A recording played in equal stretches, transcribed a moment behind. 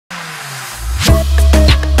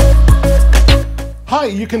Hi,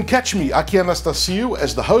 you can catch me, Aki Anastasiou,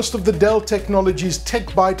 as the host of the Dell Technologies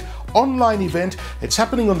TechByte online event. It's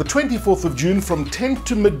happening on the 24th of June from 10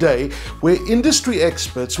 to midday, where industry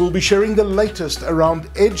experts will be sharing the latest around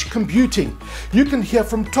edge computing. You can hear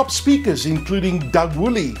from top speakers including Doug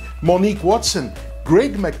Woolley, Monique Watson,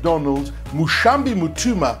 Greg McDonald, Mushambi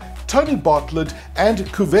Mutuma, Tony Bartlett and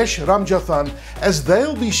Kuvesh Ramjathan, as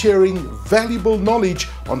they'll be sharing valuable knowledge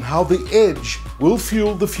on how the edge will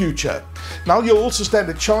fuel the future. Now you'll also stand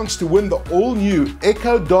a chance to win the all-new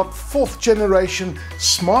Echo Dot 4th generation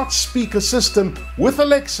smart speaker system with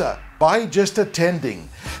Alexa by just attending.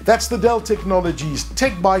 That's the Dell Technologies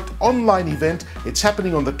TechByte online event. It's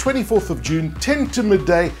happening on the 24th of June, 10 to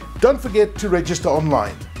midday. Don't forget to register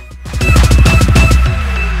online.